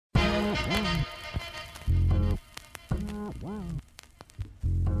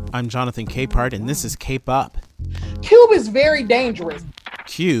I'm Jonathan Capehart, and this is Cape Up. Cube is very dangerous.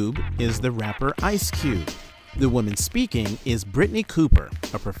 Cube is the rapper Ice Cube. The woman speaking is Brittney Cooper,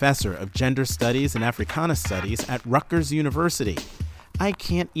 a professor of gender studies and Africana studies at Rutgers University. I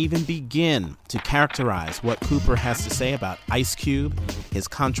can't even begin to characterize what Cooper has to say about Ice Cube, his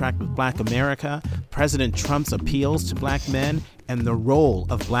contract with Black America, President Trump's appeals to black men, and the role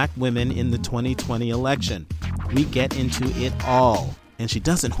of black women in the 2020 election. We get into it all, and she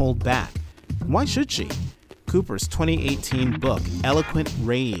doesn't hold back. Why should she? Cooper's 2018 book, Eloquent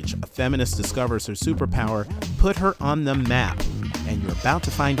Rage, A Feminist Discovers Her Superpower, put her on the map, and you're about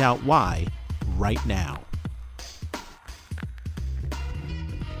to find out why right now.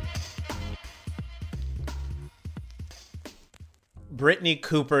 Brittney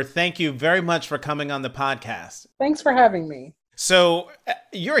Cooper, thank you very much for coming on the podcast. Thanks for having me. So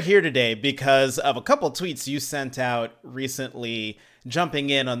you're here today because of a couple tweets you sent out recently, jumping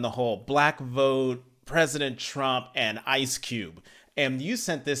in on the whole black vote, President Trump, and Ice Cube. And you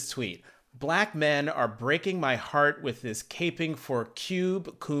sent this tweet: "Black men are breaking my heart with this caping for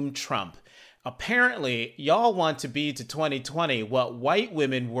Cube cum Trump. Apparently, y'all want to be to 2020 what white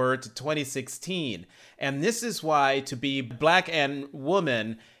women were to 2016. And this is why to be black and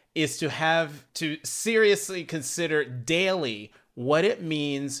woman is to have to seriously consider daily what it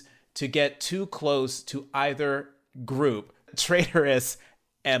means to get too close to either group. Traitorous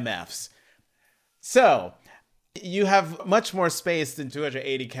MFs." So, you have much more space than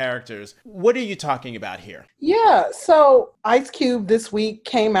 280 characters. What are you talking about here? Yeah, so Ice Cube this week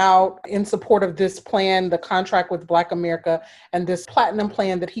came out in support of this plan, the contract with Black America, and this platinum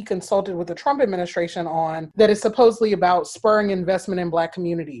plan that he consulted with the Trump administration on that is supposedly about spurring investment in Black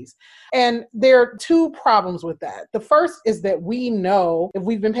communities. And there are two problems with that. The first is that we know, if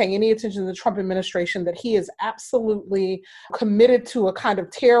we've been paying any attention to the Trump administration, that he is absolutely committed to a kind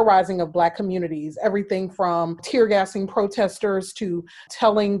of terrorizing of Black communities, everything from tear gassing protesters to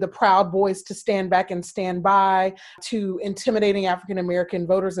telling the Proud Boys to stand back and stand by, to intimidating African American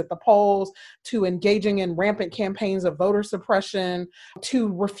voters at the polls, to engaging in rampant campaigns of voter suppression,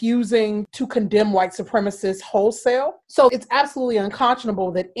 to refusing to condemn white supremacists wholesale. So it's absolutely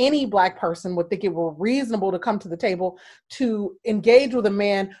unconscionable that any Black person would think it were reasonable to come to the table to engage with a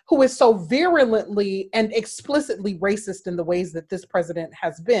man who is so virulently and explicitly racist in the ways that this president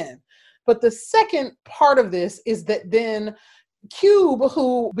has been. But the second part of this is that then Cube,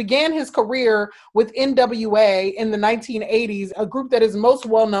 who began his career with NWA in the 1980s, a group that is most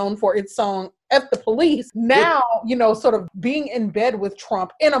well known for its song F the Police, now, sort of being in bed with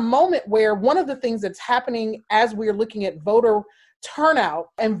Trump in a moment where one of the things that's happening as we're looking at voter turnout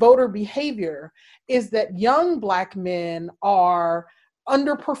and voter behavior is that young Black men are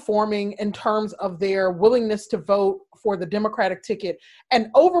underperforming in terms of their willingness to vote for the Democratic ticket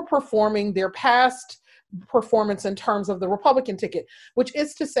and overperforming their past performance in terms of the Republican ticket, which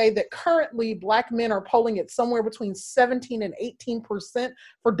is to say that currently Black men are polling at somewhere between 17 and 18%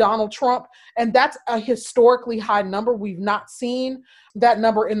 for Donald Trump. And that's a historically high number. We've not seen that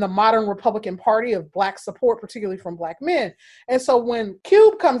number in the modern Republican Party of Black support, particularly from Black men. And so when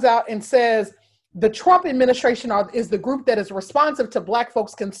Cube comes out and says, the Trump administration is the group that is responsive to Black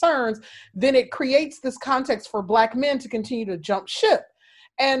folks' concerns, then it creates this context for Black men to continue to jump ship.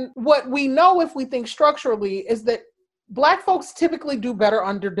 And what we know, if we think structurally, is that Black folks typically do better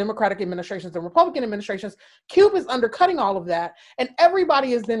under Democratic administrations than Republican administrations. Cube is undercutting all of that. And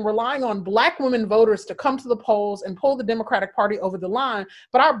everybody is then relying on Black women voters to come to the polls and pull the Democratic Party over the line.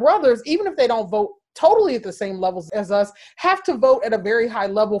 But our brothers, even if they don't vote totally at the same levels as us, have to vote at a very high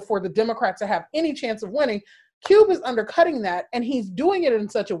level for the Democrats to have any chance of winning. Cube is undercutting that, and he's doing it in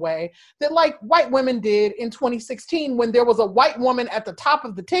such a way that, like white women did in 2016 when there was a white woman at the top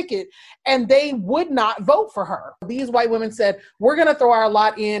of the ticket and they would not vote for her. These white women said, we're going to throw our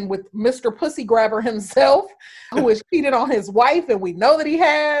lot in with Mr. Pussy Grabber himself, who has cheated on his wife, and we know that he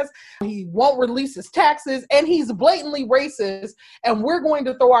has. He won't release his taxes, and he's blatantly racist, and we're going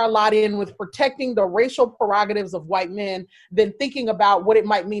to throw our lot in with protecting the racial prerogatives of white men than thinking about what it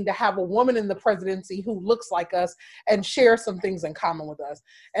might mean to have a woman in the presidency who looks like us and share some things in common with us.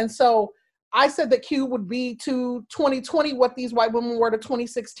 And so I said that Cube would be to 2020 what these white women were to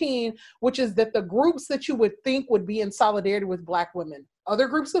 2016, which is that the groups that you would think would be in solidarity with Black women, other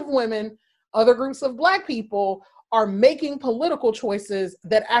groups of women, other groups of Black people, are making political choices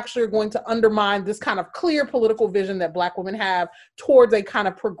that actually are going to undermine this kind of clear political vision that Black women have towards a kind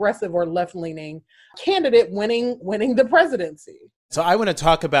of progressive or left-leaning candidate winning the presidency. So I want to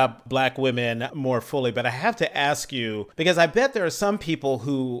talk about Black women more fully, but I have to ask you, because I bet there are some people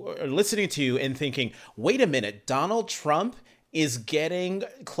who are listening to you and thinking, wait a minute, Donald Trump is getting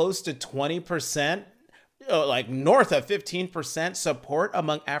close to 20%, like north of 15% support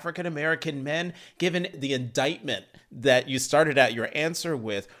among African-American men, given the indictment that you started out your answer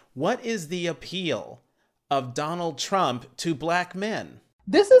with. What is the appeal of Donald Trump to Black men?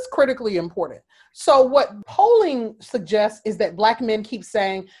 This is critically important. So what polling suggests is that Black men keep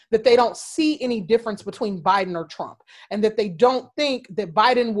saying that they don't see any difference between Biden or Trump, and that they don't think that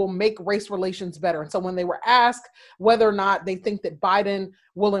Biden will make race relations better. And so when they were asked whether or not they think that Biden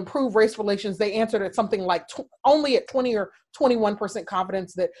will improve race relations, they answered at something like only at 20 or 21%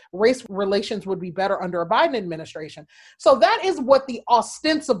 confidence that race relations would be better under a Biden administration. So that is what the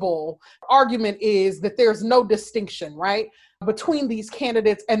ostensible argument is, that there's no distinction, right, between these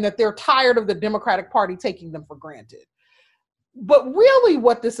candidates, and that they're tired of the Democratic Party taking them for granted. But really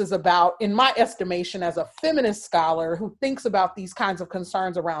what this is about, in my estimation, as a feminist scholar who thinks about these kinds of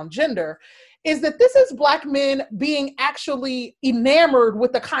concerns around gender, is that this is Black men being actually enamored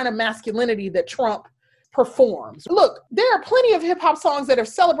with the kind of masculinity that Trump performs. Look, there are plenty of hip hop songs that have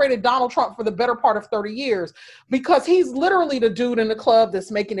celebrated Donald Trump for the better part of 30 years because he's literally the dude in the club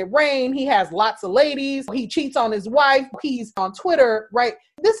that's making it rain. He has lots of ladies. He cheats on his wife. He's on Twitter, right?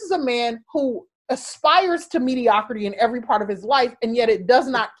 This is a man who aspires to mediocrity in every part of his life, and yet it does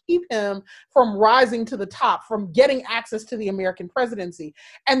not keep him from rising to the top, from getting access to the American presidency.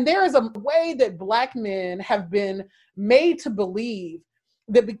 And there is a way that Black men have been made to believe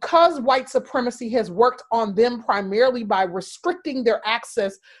that because white supremacy has worked on them primarily by restricting their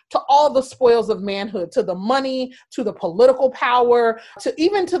access to all the spoils of manhood, to the money, to the political power, to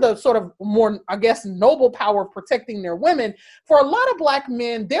even to the sort of more, I guess, noble power of protecting their women, for a lot of Black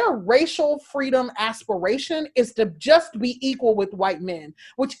men, their racial freedom aspiration is to just be equal with white men,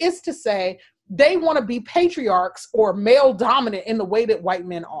 which is to say, they want to be patriarchs or male dominant in the way that white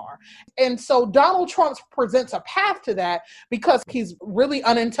men are. And so Donald Trump presents a path to that because he's really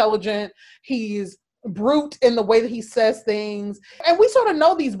unintelligent. He's brute in the way that he says things. And we sort of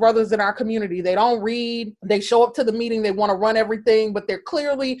know these brothers in our community. They don't read. They show up to the meeting. They want to run everything, but they're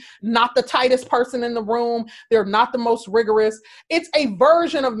clearly not the tightest person in the room. They're not the most rigorous. It's a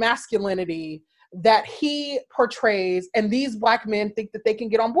version of masculinity that he portrays, and these Black men think that they can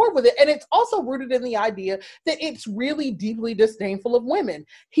get on board with it. And it's also rooted in the idea that it's really deeply disdainful of women.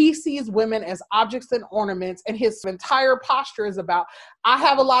 He sees women as objects and ornaments, and his entire posture is about, I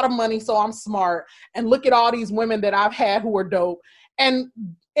have a lot of money, so I'm smart, and look at all these women that I've had who are dope. And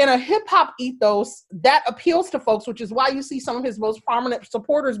in a hip hop ethos, that appeals to folks, which is why you see some of his most prominent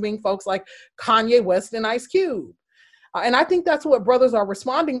supporters being folks like Kanye West and Ice Cube. And I think that's what brothers are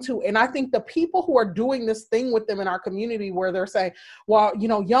responding to. And I think the people who are doing this thing with them in our community where they're saying, well, you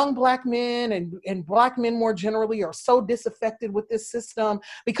know, young Black men and Black men more generally are so disaffected with this system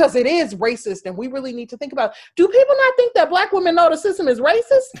because it is racist. And we really need to think about, do people not think that Black women know the system is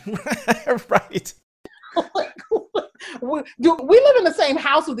racist? Right. We live in the same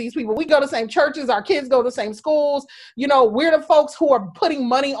house with these people. We go to the same churches. Our kids go to the same schools. You know, we're the folks who are putting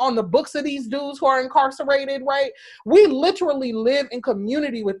money on the books of these dudes who are incarcerated, right? We literally live in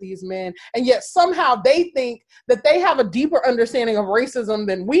community with these men. And yet somehow they think that they have a deeper understanding of racism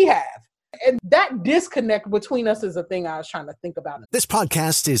than we have. And that disconnect between us is a thing I was trying to think about. This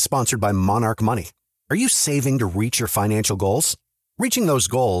podcast is sponsored by Monarch Money. Are you saving to reach your financial goals? Reaching those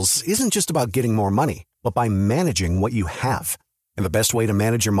goals isn't just about getting more money, but by managing what you have. And the best way to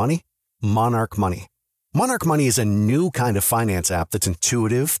manage your money? Monarch Money. Monarch Money is a new kind of finance app that's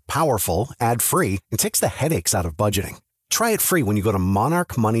intuitive, powerful, ad-free, and takes the headaches out of budgeting. Try it free when you go to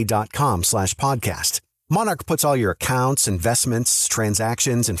monarchmoney.com/podcast. Monarch puts all your accounts, investments,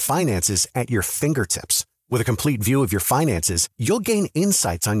 transactions, and finances at your fingertips. With a complete view of your finances, you'll gain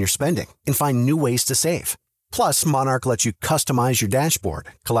insights on your spending and find new ways to save. Plus, Monarch lets you customize your dashboard,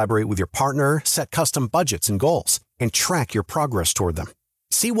 collaborate with your partner, set custom budgets and goals, and track your progress toward them.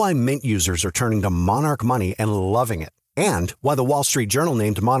 See why Mint users are turning to Monarch Money and loving it, and why the Wall Street Journal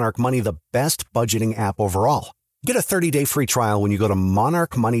named Monarch Money the best budgeting app overall. Get a 30-day free trial when you go to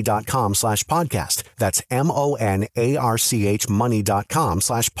monarchmoney.com/podcast. That's MONARCH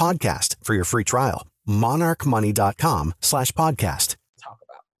money.com/podcast for your free trial. monarchmoney.com/podcast.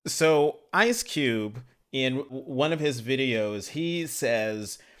 So Ice Cube, in one of his videos, he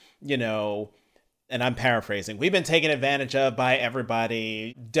says, you know, and I'm paraphrasing, we've been taken advantage of by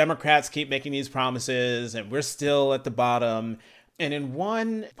everybody. Democrats keep making these promises and we're still at the bottom. And in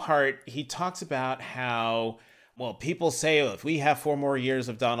one part, he talks about how, well, people say, oh, if we have 4 more years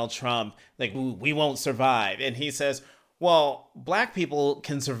of Donald Trump, like we won't survive. And he says, well, black people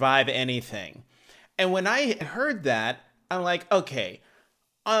can survive anything. And when I heard that, I'm like, okay,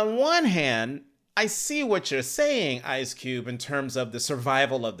 on one hand, I see what you're saying, Ice Cube, in terms of the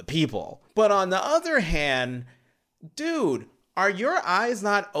survival of the people. But on the other hand, dude, are your eyes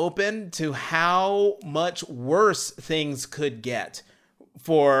not open to how much worse things could get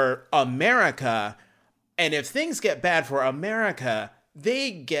for America? And if things get bad for America,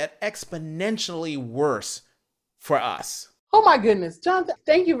 they get exponentially worse for us. Oh my goodness, Jonathan,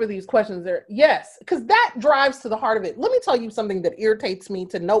 thank you for these questions there. Yes, because that drives to the heart of it. Let me tell you something that irritates me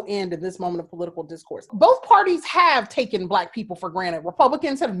to no end in this moment of political discourse. Both parties have taken black people for granted.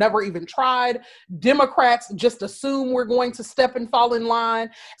 Republicans have never even tried. Democrats just assume we're going to step and fall in line.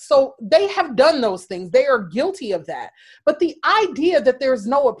 So they have done those things. They are guilty of that. But the idea that there's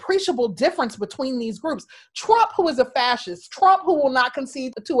no appreciable difference between these groups, Trump, who is a fascist, Trump, who will not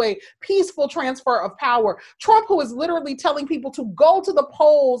concede to a peaceful transfer of power, Trump, who is literally telling people to go to the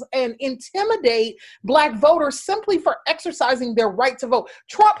polls and intimidate black voters simply for exercising their right to vote.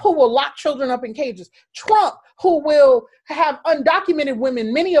 Trump, who will lock children up in cages. Trump, who will have undocumented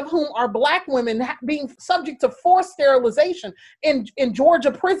women, many of whom are black women, being subject to forced sterilization in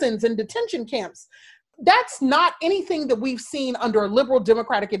Georgia prisons and detention camps. That's not anything that we've seen under a liberal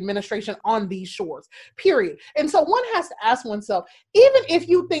Democratic administration on these shores, period. And so one has to ask oneself, even if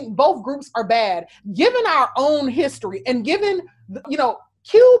you think both groups are bad, given our own history and given,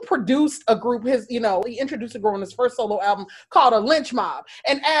 Q produced a group, he introduced a group on his first solo album called A Lynch Mob.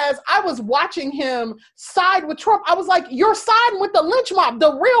 And as I was watching him side with Trump, I was like, you're siding with the lynch mob,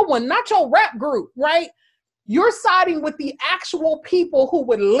 the real one, not your rap group, right? You're siding with the actual people who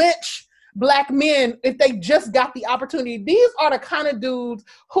would lynch black men if they just got the opportunity. These are the kind of dudes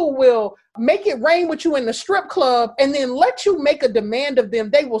who will make it rain with you in the strip club and then let you make a demand of them.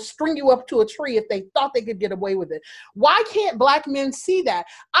 They will string you up to a tree if they thought they could get away with it. Why can't black men see that?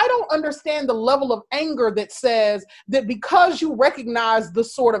 I don't understand the level of anger that says that because you recognize the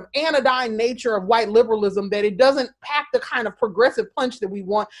sort of anodyne nature of white liberalism, that it doesn't pack the kind of progressive punch that we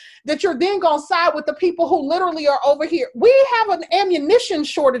want, that you're then going to side with the people who literally are over here. We have an ammunition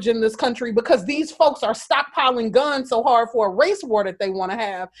shortage in this country because these folks are stockpiling guns so hard for a race war that they want to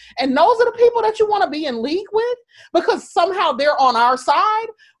have. And those are the people that you want to be in league with because somehow they're on our side,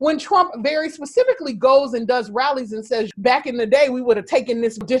 when Trump very specifically goes and does rallies and says, back in the day, we would have taken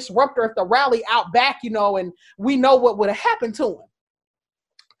this disruptor at the rally out back, and we know what would have happened to him.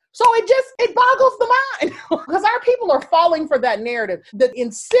 So it boggles the mind because our people are falling for that narrative. The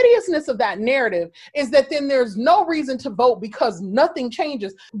insidiousness of that narrative is that then there's no reason to vote because nothing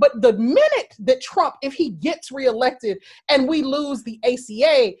changes. But the minute that Trump, if he gets reelected and we lose the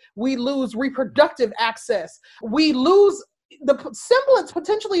ACA, we lose reproductive access, we lose the semblance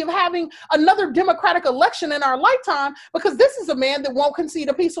potentially of having another democratic election in our lifetime, because this is a man that won't concede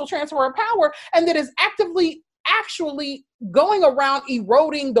a peaceful transfer of power and that is actually going around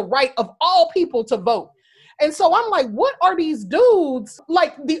eroding the right of all people to vote. And so I'm like, what are these dudes?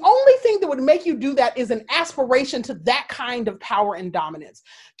 Like, the only thing that would make you do that is an aspiration to that kind of power and dominance.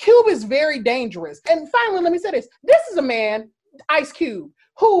 Cube is very dangerous. And finally, let me say this. This is a man, Ice Cube,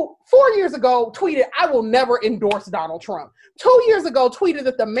 who 4 years ago tweeted, I will never endorse Donald Trump. 2 years ago tweeted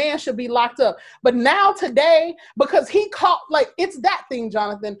that the man should be locked up. But now today, because he caught, it's that thing,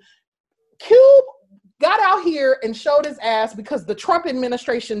 Jonathan. Cube got out here and showed his ass because the Trump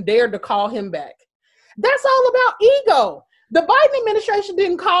administration dared to call him back. That's all about ego. The Biden administration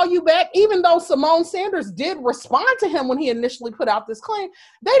didn't call you back, even though Simone Sanders did respond to him when he initially put out this claim.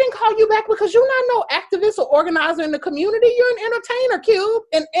 They didn't call you back because you're not no activist or organizer in the community. You're an entertainer, Cube,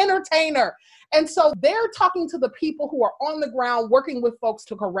 an entertainer. And so they're talking to the people who are on the ground, working with folks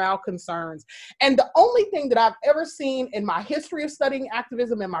to corral concerns. And the only thing that I've ever seen in my history of studying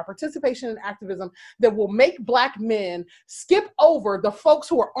activism and my participation in activism that will make Black men skip over the folks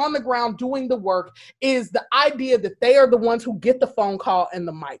who are on the ground doing the work is the idea that they are the ones who get the phone call and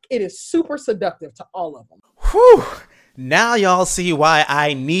the mic. It is super seductive to all of them. Whew. Now y'all see why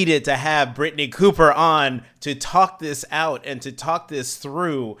I needed to have Brittney Cooper on to talk this out and to talk this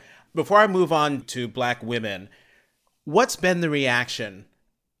through. Before I move on to Black women, what's been the reaction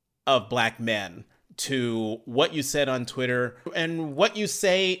of Black men to what you said on Twitter and what you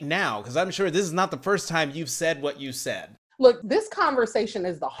say now? Because I'm sure this is not the first time you've said what you said. Look, this conversation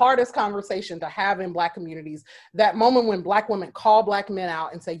is the hardest conversation to have in Black communities. That moment when Black women call Black men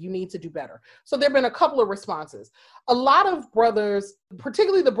out and say, you need to do better. So there have been a couple of responses. A lot of brothers,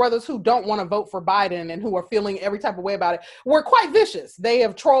 particularly the brothers who don't want to vote for Biden and who are feeling every type of way about it, were quite vicious. They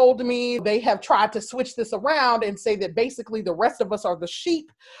have trolled me. They have tried to switch this around and say that basically the rest of us are the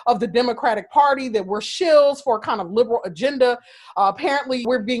sheep of the Democratic Party, that we're shills for a kind of liberal agenda. Apparently,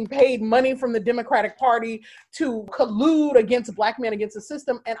 we're being paid money from the Democratic Party to collude against Black men, against the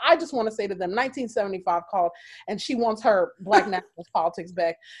system. And I just want to say to them, 1975 called, and she wants her Black nationalist politics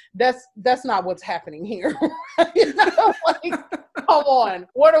back. That's not what's happening here. You know, like, come on,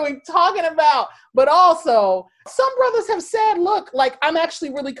 what are we talking about? But also, some brothers have said, look, like, I'm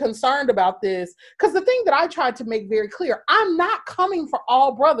actually really concerned about this, because the thing that I tried to make very clear, I'm not coming for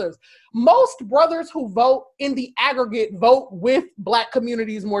all brothers. Most brothers who vote in the aggregate vote with Black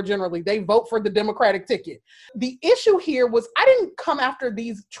communities more generally. They vote for the Democratic ticket. The issue here was I didn't come after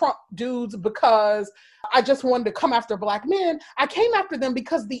these Trump dudes because I just wanted to come after Black men. I came after them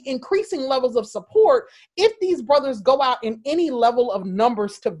because the increasing levels of support, if these brothers go out in any level of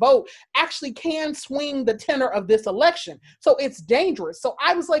numbers to vote, actually can swing the tenor of this election. So it's dangerous. So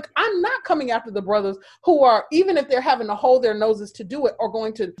I was like, I'm not coming after the brothers who are, even if they're having to hold their noses to do it, are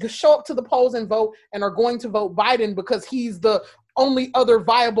going to show up to the polls and vote and are going to vote Biden because he's the only other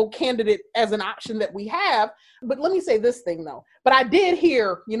viable candidate as an option that we have. But let me say this thing though. But I did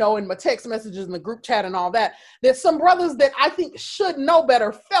hear, you know, in my text messages in the group chat and all that, that some brothers that I think should know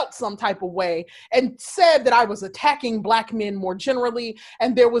better felt some type of way and said that I was attacking Black men more generally.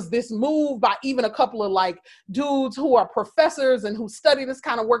 And there was this move by even a couple of like dudes who are professors and who study this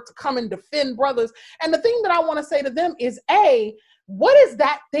kind of work to come and defend brothers. And the thing that I want to say to them is, A, what is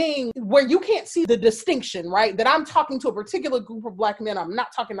that thing where you can't see the distinction, right? That I'm talking to a particular group of Black men. I'm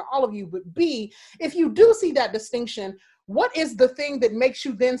not talking to all of you, but B, if you do see that distinction, what is the thing that makes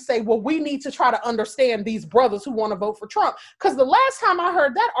you then say, well, we need to try to understand these brothers who want to vote for Trump? Because the last time I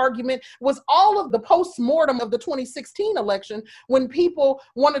heard that argument was all of the post-mortem of the 2016 election, when people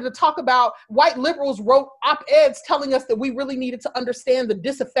wanted to talk about white liberals wrote op-eds telling us that we really needed to understand the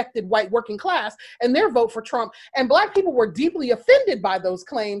disaffected white working class and their vote for Trump. And Black people were deeply offended by those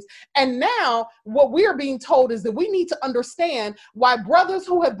claims. And now what we are being told is that we need to understand why brothers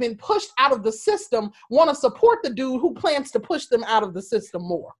who have been pushed out of the system want to support the dude who plans to push them out of the system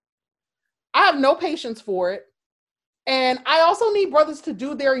more. I have no patience for it. And I also need brothers to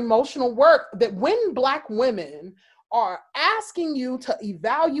do their emotional work, that when Black women are asking you to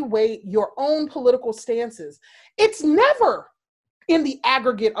evaluate your own political stances, it's never in the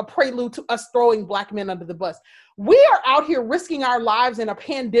aggregate a prelude to us throwing Black men under the bus. We are out here risking our lives in a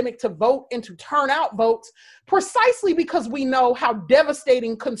pandemic to vote and to turn out votes precisely because we know how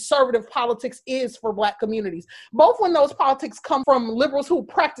devastating conservative politics is for Black communities, both when those politics come from liberals who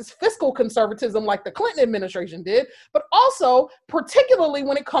practice fiscal conservatism like the Clinton administration did, but also particularly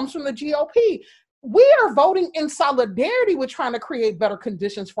when it comes from the GOP. We are voting in solidarity with trying to create better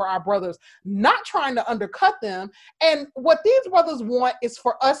conditions for our brothers, not trying to undercut them. And what these brothers want is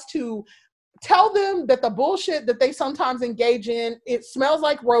for us to tell them that the bullshit that they sometimes engage in, it smells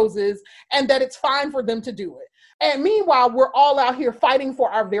like roses, and that it's fine for them to do it. And meanwhile, we're all out here fighting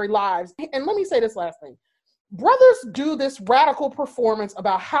for our very lives. And let me say this last thing. Brothers do this radical performance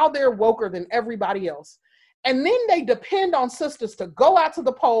about how they're woker than everybody else. And then they depend on sisters to go out to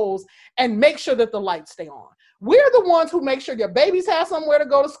the polls and make sure that the lights stay on. We're the ones who make sure your babies have somewhere to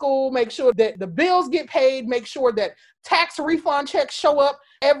go to school, make sure that the bills get paid, make sure that tax refund checks show up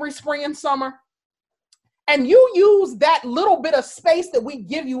every spring and summer. And you use that little bit of space that we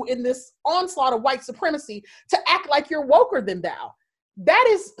give you in this onslaught of white supremacy to act like you're woker than thou. That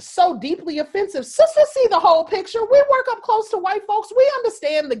is so deeply offensive. Sisters see the whole picture. We work up close to white folks. We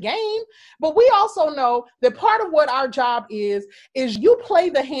understand the game, but we also know that part of what our job is you play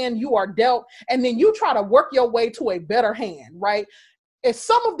the hand you are dealt, and then you try to work your way to a better hand, right? And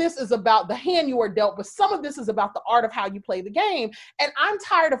some of this is about the hand you are dealt, but some of this is about the art of how you play the game. And I'm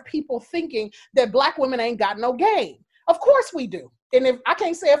tired of people thinking that Black women ain't got no game. Of course we do. And if I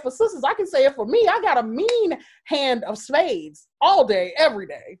can't say it for sisters, I can say it for me. I got a mean hand of spades all day, every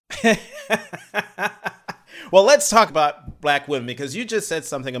day. Well, let's talk about Black women, because you just said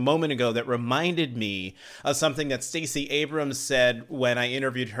something a moment ago that reminded me of something that Stacey Abrams said when I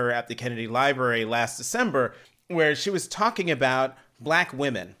interviewed her at the Kennedy Library last December, where she was talking about Black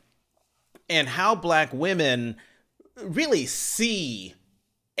women and how Black women really see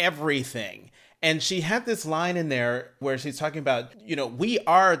everything. And she had this line in there where she's talking about, you know, we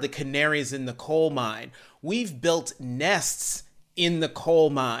are the canaries in the coal mine. We've built nests in the coal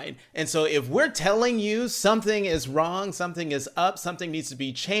mine. And so if we're telling you something is wrong, something is up, something needs to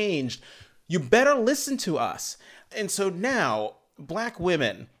be changed, you better listen to us. And so now, Black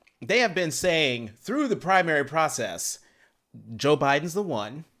women, they have been saying through the primary process, Joe Biden's the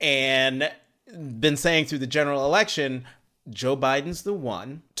one, and been saying through the general election, Joe Biden's the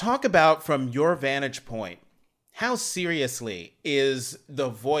one. Talk about, from your vantage point, how seriously is the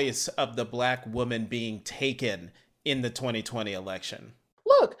voice of the Black woman being taken in the 2020 election?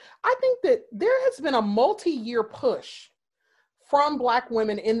 Look, I think that there has been a multi-year push from Black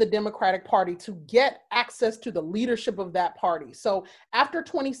women in the Democratic Party to get access to the leadership of that party. So after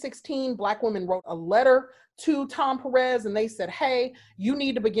 2016, Black women wrote a letter to Tom Perez and they said, hey, you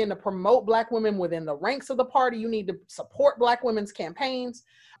need to begin to promote Black women within the ranks of the party. You need to support Black women's campaigns.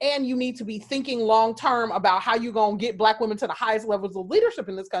 And you need to be thinking long-term about how you're going to get Black women to the highest levels of leadership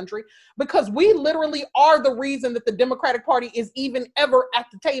in this country, because we literally are the reason that the Democratic Party is even ever at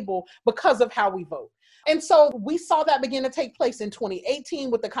the table because of how we vote. And so we saw that begin to take place in 2018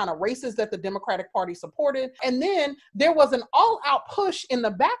 with the kind of races that the Democratic Party supported. And then there was an all-out push in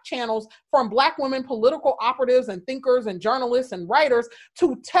the back channels from Black women political operatives and thinkers and journalists and writers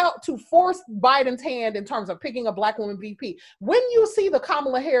to force Biden's hand in terms of picking a Black woman VP. When you see the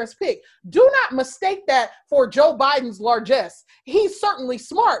Kamala Harris pick, do not mistake that for Joe Biden's largesse. He's certainly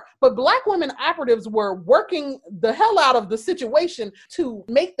smart, but Black women operatives were working the hell out of the situation to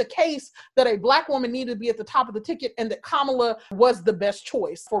make the case that a Black woman needed to be at the top of the ticket and that Kamala was the best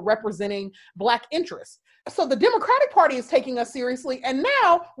choice for representing Black interests. So the Democratic Party is taking us seriously. And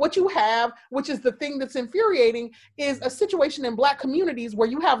now what you have, which is the thing that's infuriating, is a situation in Black communities where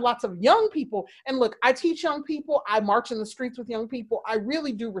you have lots of young people. And look, I teach young people. I march in the streets with young people. I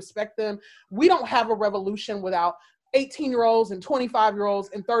really do respect them. We don't have a revolution without 18-year-olds and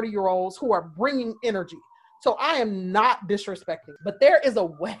 25-year-olds and 30-year-olds who are bringing energy. So I am not disrespecting, but there is a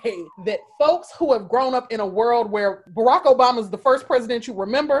way that folks who have grown up in a world where Barack Obama is the first president you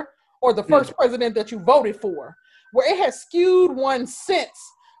remember or the first president that you voted for, where it has skewed one's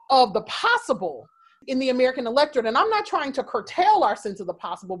sense of the possible in the American electorate. And I'm not trying to curtail our sense of the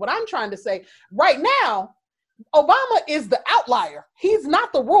possible, but I'm trying to say right now, Obama is the outlier. He's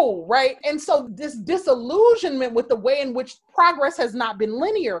not the rule, right? And so this disillusionment with the way in which progress has not been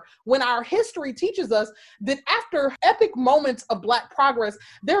linear, when our history teaches us that after epic moments of Black progress,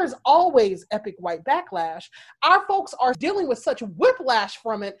 there is always epic white backlash. Our folks are dealing with such whiplash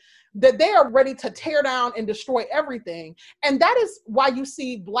from it that they are ready to tear down and destroy everything. And that is why you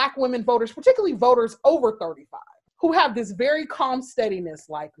see Black women voters, particularly voters over 35, who have this very calm steadiness,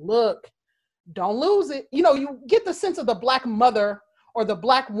 like, look, don't lose it. You know, you get the sense of the Black mother or the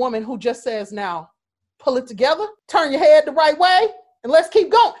Black woman who just says, now, pull it together, turn your head the right way, and let's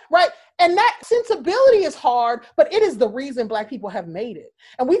keep going, right? And that sensibility is hard, but it is the reason Black people have made it.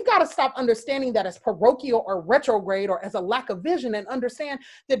 And we've got to stop understanding that as parochial or retrograde or as a lack of vision, and understand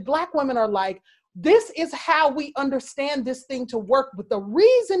that Black women are like, this is how we understand this thing to work. But the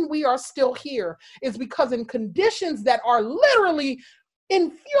reason we are still here is because in conditions that are literally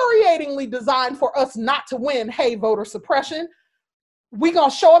infuriatingly designed for us not to win, hey, voter suppression, we're going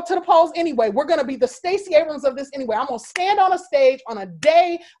to show up to the polls anyway. We're going to be the Stacey Abrams of this anyway. I'm going to stand on a stage on a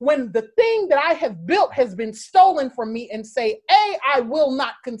day when the thing that I have built has been stolen from me and say, A, I will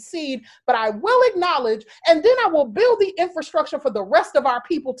not concede, but I will acknowledge, and then I will build the infrastructure for the rest of our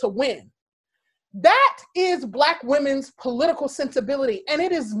people to win. That is Black women's political sensibility, and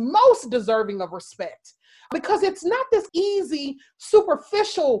it is most deserving of respect. Because it's not this easy,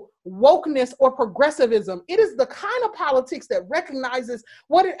 superficial wokeness or progressivism. It is the kind of politics that recognizes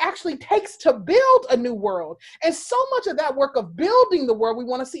what it actually takes to build a new world. And so much of that work of building the world we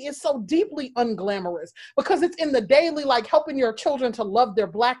want to see is so deeply unglamorous, because it's in the daily, like helping your children to love their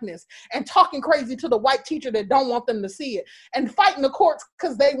Blackness and talking crazy to the white teacher that don't want them to see it, and fighting the courts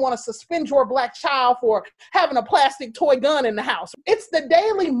because they want to suspend your Black child for having a plastic toy gun in the house. It's the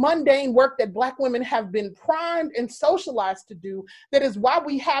daily mundane work that Black women have been primed and socialized to do that is why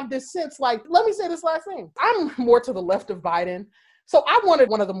we have this sense, like, let me say this last thing. I'm more to the left of Biden. So I wanted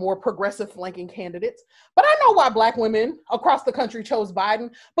one of the more progressive flanking candidates, but I know why Black women across the country chose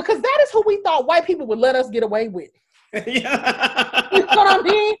Biden, because that is who we thought white people would let us get away with. Yeah. You know what I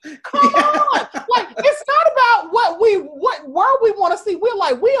mean? Come on. Like, it's not about what world we want to see. We're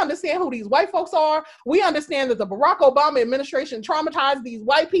like, we understand who these white folks are. We understand that the Barack Obama administration traumatized these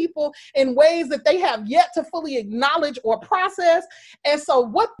white people in ways that they have yet to fully acknowledge or process. And so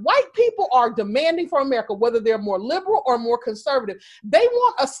what white people are demanding from America, whether they're more liberal or more conservative, they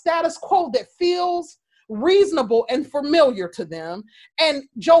want a status quo that feels reasonable and familiar to them. And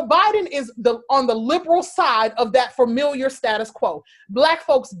Joe Biden is on the liberal side of that familiar status quo. Black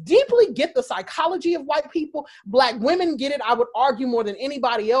folks deeply get the psychology of white people. Black women get it, I would argue, more than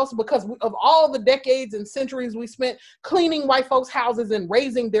anybody else because of all the decades and centuries we spent cleaning white folks' houses and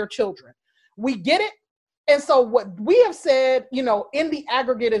raising their children. We get it. And so what we have said, in the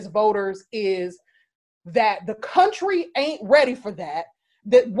aggregate as voters is that the country ain't ready for that.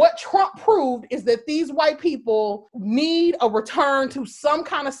 That what Trump proved is that these white people need a return to some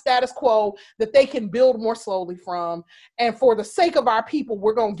kind of status quo that they can build more slowly from. And for the sake of our people,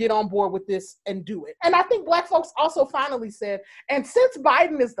 we're going to get on board with this and do it. And I think Black folks also finally said, and since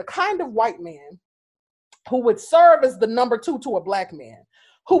Biden is the kind of white man who would serve as the number 2 to a Black man,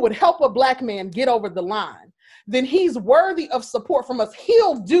 who would help a Black man get over the line, then he's worthy of support from us.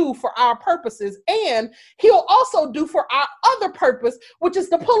 He'll do for our purposes, and he'll also do for our other purpose, which is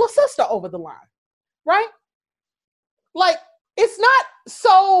to pull a sister over the line, right? Like, it's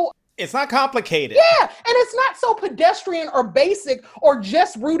not complicated. Yeah, and it's not so pedestrian or basic or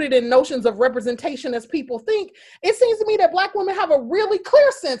just rooted in notions of representation as people think. It seems to me that Black women have a really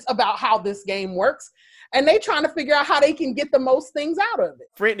clear sense about how this game works. And they trying to figure out how they can get the most things out of it.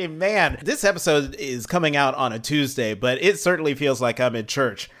 Brittany, man, this episode is coming out on a Tuesday, but it certainly feels like I'm in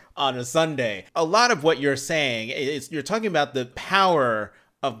church on a Sunday. A lot of what you're saying is you're talking about the power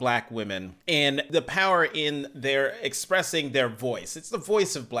of Black women and the power in their expressing their voice. It's the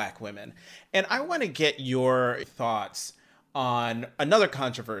voice of Black women. And I want to get your thoughts on another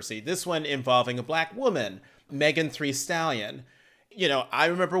controversy, this one involving a Black woman, Megan Thee Stallion. I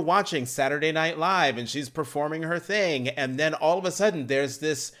remember watching Saturday Night Live and she's performing her thing. And then all of a sudden there's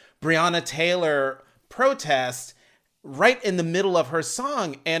this Breonna Taylor protest right in the middle of her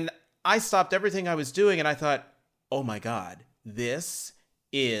song. And I stopped everything I was doing and I thought, oh my God, this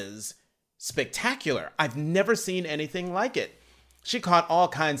is spectacular. I've never seen anything like it. She caught all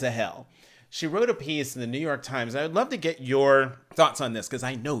kinds of hell. She wrote a piece in the New York Times. I would love to get your thoughts on this because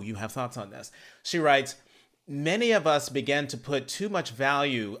I know you have thoughts on this. She writes, many of us began to put too much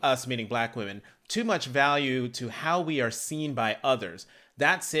value, us meaning Black women, too much value to how we are seen by others.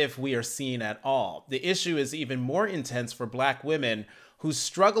 That's if we are seen at all. The issue is even more intense for Black women who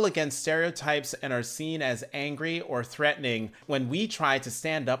struggle against stereotypes and are seen as angry or threatening when we try to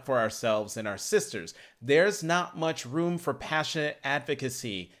stand up for ourselves and our sisters. There's not much room for passionate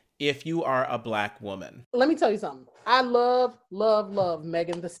advocacy if you are a Black woman. Let me tell you something. I love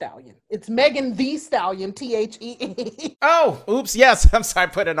Megan Thee Stallion. It's Megan Thee Stallion, Thee. Oh, oops. Yes. I'm sorry. I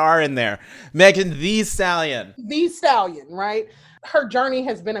put an R in there. Megan Thee Stallion. Thee Stallion, right? Her journey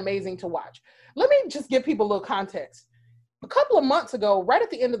has been amazing to watch. Let me just give people a little context. A couple of months ago, right at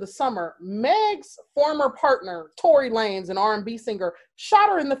the end of the summer, Meg's former partner, Tory Lanez, an R&B singer, shot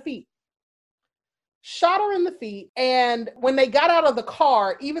her in the feet. And when they got out of the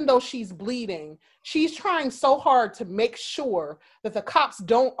car, even though she's bleeding, she's trying so hard to make sure that the cops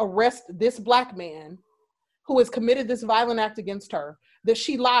don't arrest this Black man who has committed this violent act against her, that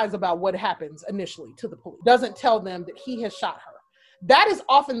she lies about what happens initially to the police, doesn't tell them that he has shot her. That is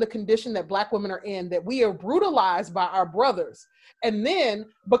often the condition that Black women are in, that we are brutalized by our brothers. And then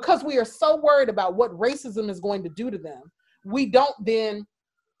because we are so worried about what racism is going to do to them, we don't then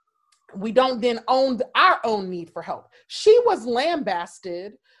own our own need for help. She was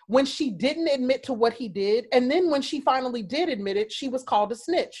lambasted when she didn't admit to what he did. And then when she finally did admit it, she was called a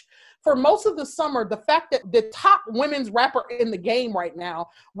snitch. For most of the summer, the fact that the top women's rapper in the game right now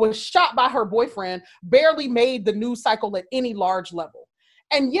was shot by her boyfriend barely made the news cycle at any large level.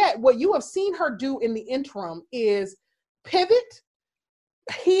 And yet what you have seen her do in the interim is pivot,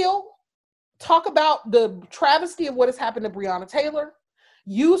 heal, talk about the travesty of what has happened to Breonna Taylor,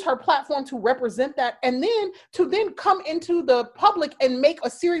 use her platform to represent that, and then to come into the public and make a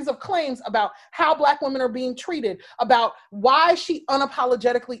series of claims about how Black women are being treated, about why she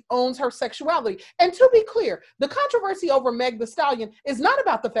unapologetically owns her sexuality. And to be clear, the controversy over Meg Thee Stallion is not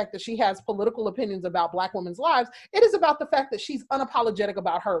about the fact that she has political opinions about Black women's lives. It is about the fact that she's unapologetic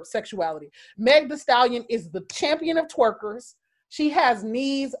about her sexuality. Meg Thee Stallion is the champion of twerkers. She has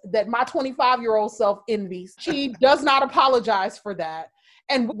knees that my 25-year-old self envies. She does not apologize for that.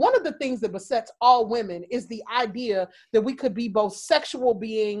 And one of the things that besets all women is the idea that we could be both sexual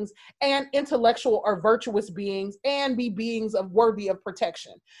beings and intellectual or virtuous beings and be beings worthy of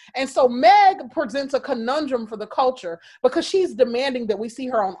protection. And so Meg presents a conundrum for the culture because she's demanding that we see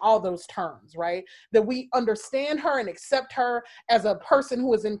her on all those terms, right? That we understand her and accept her as a person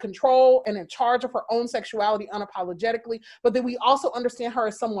who is in control and in charge of her own sexuality unapologetically, but that we also understand her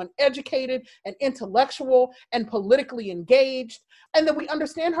as someone educated and intellectual and politically engaged, and that we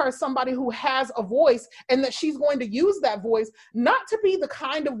understand her as somebody who has a voice, and that she's going to use that voice not to be the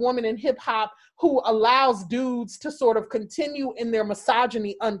kind of woman in hip hop who allows dudes to sort of continue in their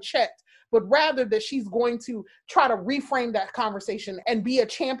misogyny unchecked, but rather that she's going to try to reframe that conversation and be a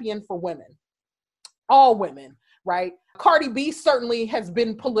champion for women, all women, right? Cardi B certainly has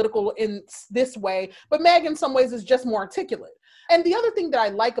been political in this way, but Meg in some ways is just more articulate. And the other thing that I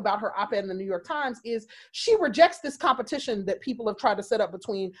like about her op-ed in the New York Times is she rejects this competition that people have tried to set up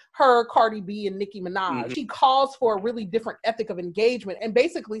between her, Cardi B, and Nicki Minaj. Mm-hmm. She calls for a really different ethic of engagement and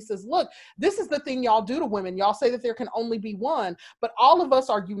basically says, look, this is the thing y'all do to women. Y'all say that there can only be one, but all of us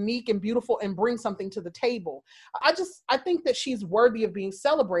are unique and beautiful and bring something to the table. I think that she's worthy of being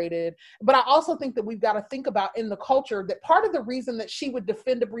celebrated, but I also think that we've got to think about in the culture that part of the reason that she would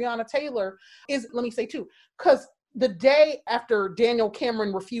defend a Breonna Taylor is, let me say too, because the day after Daniel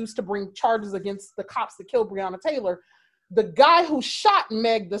Cameron refused to bring charges against the cops that killed Breonna Taylor, the guy who shot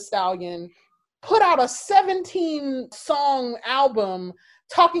Meg Thee Stallion put out a 17-song album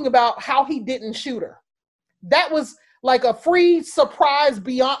talking about how he didn't shoot her. That was like a free surprise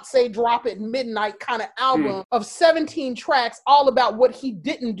Beyonce drop at midnight kind of album of 17 tracks all about what he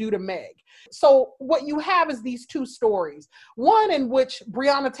didn't do to Meg. So what you have is these two stories. One in which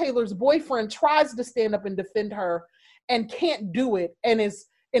Breonna Taylor's boyfriend tries to stand up and defend her and can't do it, and is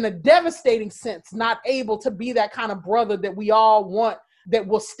in a devastating sense not able to be that kind of brother that we all want, that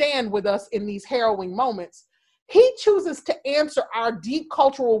will stand with us in these harrowing moments. He chooses to answer our deep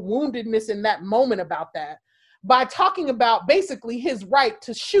cultural woundedness in that moment about that by talking about basically his right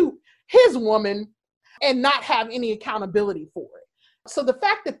to shoot his woman and not have any accountability for it. So the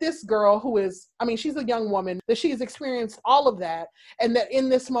fact that this girl who is, she's a young woman, that she has experienced all of that, and that in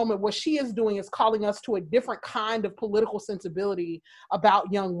this moment what she is doing is calling us to a different kind of political sensibility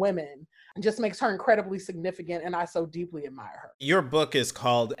about young women, just makes her incredibly significant, and I so deeply admire her. Your book is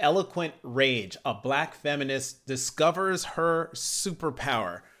called Eloquent Rage, A Black Feminist Discovers Her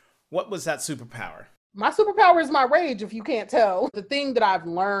Superpower. What was that superpower? My superpower is my rage, if you can't tell. The thing that I've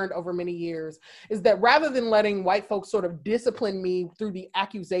learned over many years is that rather than letting white folks sort of discipline me through the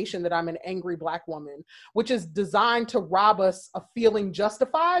accusation that I'm an angry Black woman, which is designed to rob us of feeling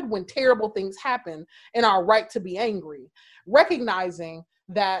justified when terrible things happen and our right to be angry, recognizing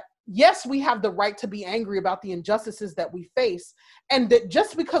that yes, we have the right to be angry about the injustices that we face, and that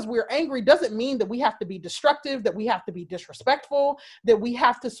just because we're angry doesn't mean that we have to be destructive, that we have to be disrespectful, that we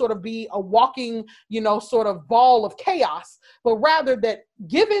have to sort of be a walking, sort of ball of chaos, but rather that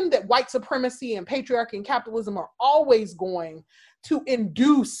given that white supremacy and patriarchy and capitalism are always going to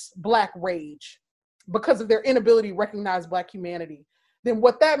induce Black rage because of their inability to recognize Black humanity, then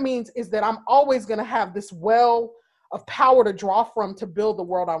what that means is that I'm always going to have this well of power to draw from to build the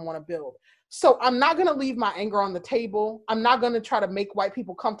world I want to build. So I'm not going to leave my anger on the table. I'm not going to try to make white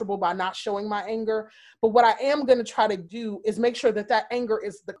people comfortable by not showing my anger. But what I am going to try to do is make sure that that anger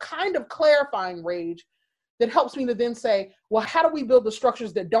is the kind of clarifying rage that helps me to then say, well, how do we build the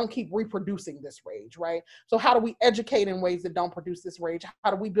structures that don't keep reproducing this rage, right? So how do we educate in ways that don't produce this rage?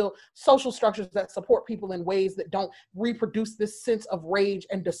 How do we build social structures that support people in ways that don't reproduce this sense of rage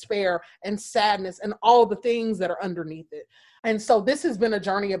and despair and sadness and all the things that are underneath it? And so this has been a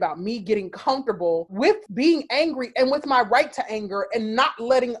journey about me getting comfortable with being angry and with my right to anger and not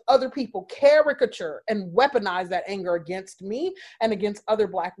letting other people caricature and weaponize that anger against me and against other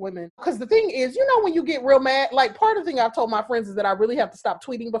Black women. Because the thing is, when you get real mad, like part of the thing I've told my friends is that I really have to stop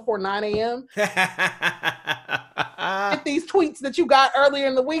tweeting before 9 a.m. Get these tweets that you got earlier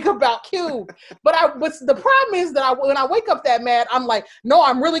in the week about Cube. But the problem is that when I wake up that mad, I'm like, no,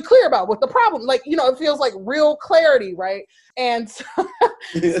 I'm really clear about what the problem, it feels like real clarity, right? And so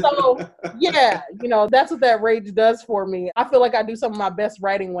yeah, that's what that rage does for me. I feel like I do some of my best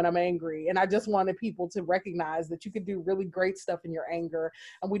writing when I'm angry. And I just wanted people to recognize that you could do really great stuff in your anger.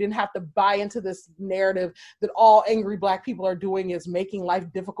 And we didn't have to buy into this narrative that all angry Black people are doing is making life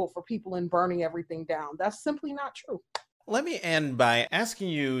difficult for people and burning everything down. That's simply not true. Let me end by asking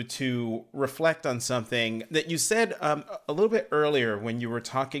you to reflect on something that you said a little bit earlier when you were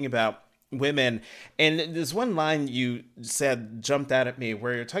talking about women. And there's one line you said jumped out at me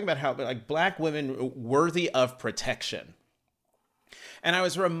where you're talking about how Black women worthy of protection. And I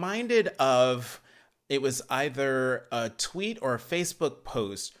was reminded of, it was either a tweet or a Facebook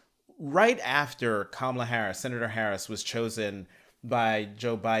post right after Kamala Harris, Senator Harris, was chosen by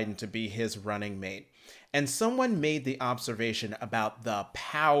Joe Biden to be his running mate. And someone made the observation about the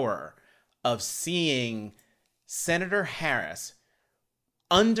power of seeing Senator Harris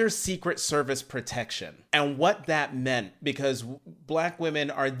under Secret Service protection and what that meant, because Black women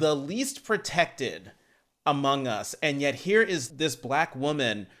are the least protected among us. And yet here is this Black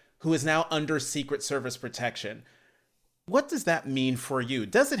woman who is now under Secret Service protection. What does that mean for you?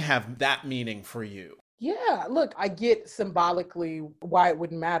 Does it have that meaning for you? Yeah, look, I get symbolically why it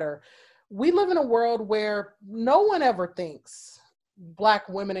would matter. We live in a world where no one ever thinks Black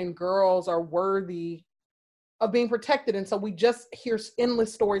women and girls are worthy of being protected. And so we just hear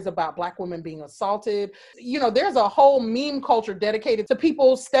endless stories about Black women being assaulted. You know, there's a whole meme culture dedicated to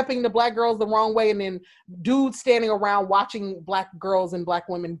people stepping to Black girls the wrong way and then dudes standing around watching Black girls and Black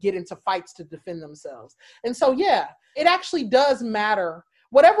women get into fights to defend themselves. And so, yeah, it actually does matter.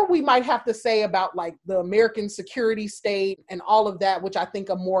 Whatever we might have to say about like the American security state and all of that, which I think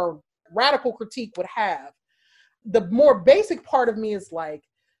a more radical critique would have, the more basic part of me is like,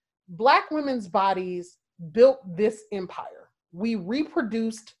 Black women's bodies built this empire. We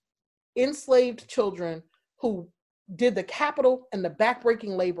reproduced enslaved children who did the capital and the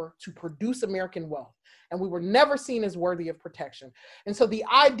backbreaking labor to produce American wealth. And we were never seen as worthy of protection. And so the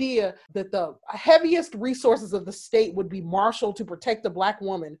idea that the heaviest resources of the state would be marshaled to protect the Black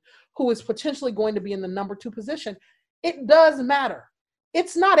woman who is potentially going to be in the number 2 position, it does matter.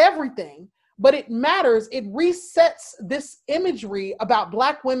 It's not everything, but it matters. It resets this imagery about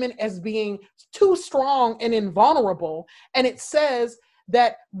Black women as being too strong and invulnerable. And it says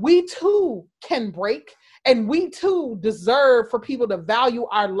that we too can break, and we too deserve for people to value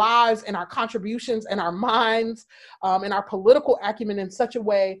our lives and our contributions and our minds and our political acumen in such a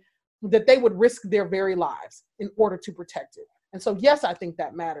way that they would risk their very lives in order to protect it. And so, yes, I think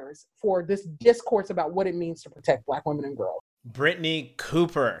that matters for this discourse about what it means to protect Black women and girls. Brittney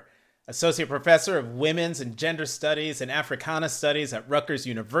Cooper, Associate Professor of Women's and Gender Studies and Africana Studies at Rutgers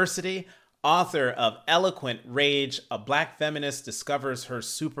University, author of Eloquent Rage, A Black Feminist Discovers Her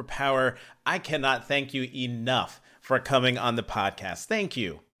Superpower. I cannot thank you enough for coming on the podcast. Thank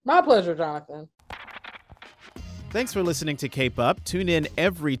you. My pleasure, Jonathan. Thanks for listening to Cape Up. Tune in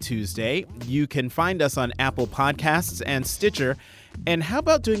every Tuesday. You can find us on Apple Podcasts and Stitcher. And how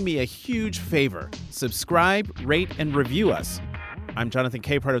about doing me a huge favor? Subscribe, rate, and review us. I'm Jonathan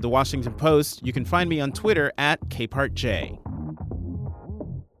Capehart of The Washington Post. You can find me on Twitter at CapehartJ.